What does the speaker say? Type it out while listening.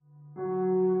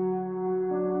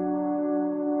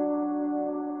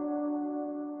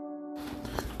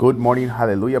Good morning,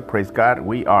 hallelujah, praise God.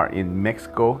 We are in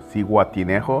Mexico,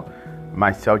 Zihuatanejo.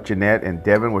 Myself, Jeanette, and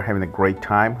Devin, we're having a great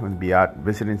time. We're going to be out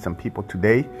visiting some people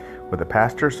today with the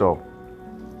pastor, so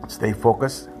stay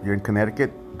focused. If you're in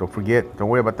Connecticut, don't forget, don't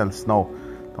worry about the snow.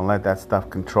 Don't let that stuff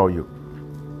control you.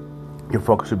 Your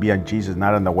focus should be on Jesus,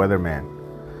 not on the weatherman.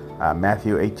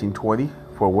 Matthew 18:20,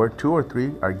 for where 2 or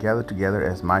 3 are gathered together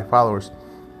as my followers,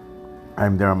 I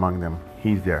am there among them.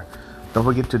 He's there. Don't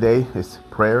forget, today is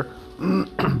prayer,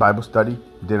 Bible study,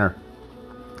 dinner.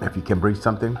 If you can bring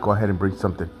something, go ahead and bring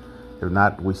something. If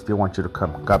not, we still want you to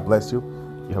come. God bless you.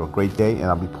 You have a great day, and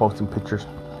I'll be posting pictures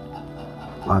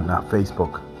on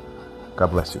Facebook.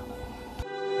 God bless you.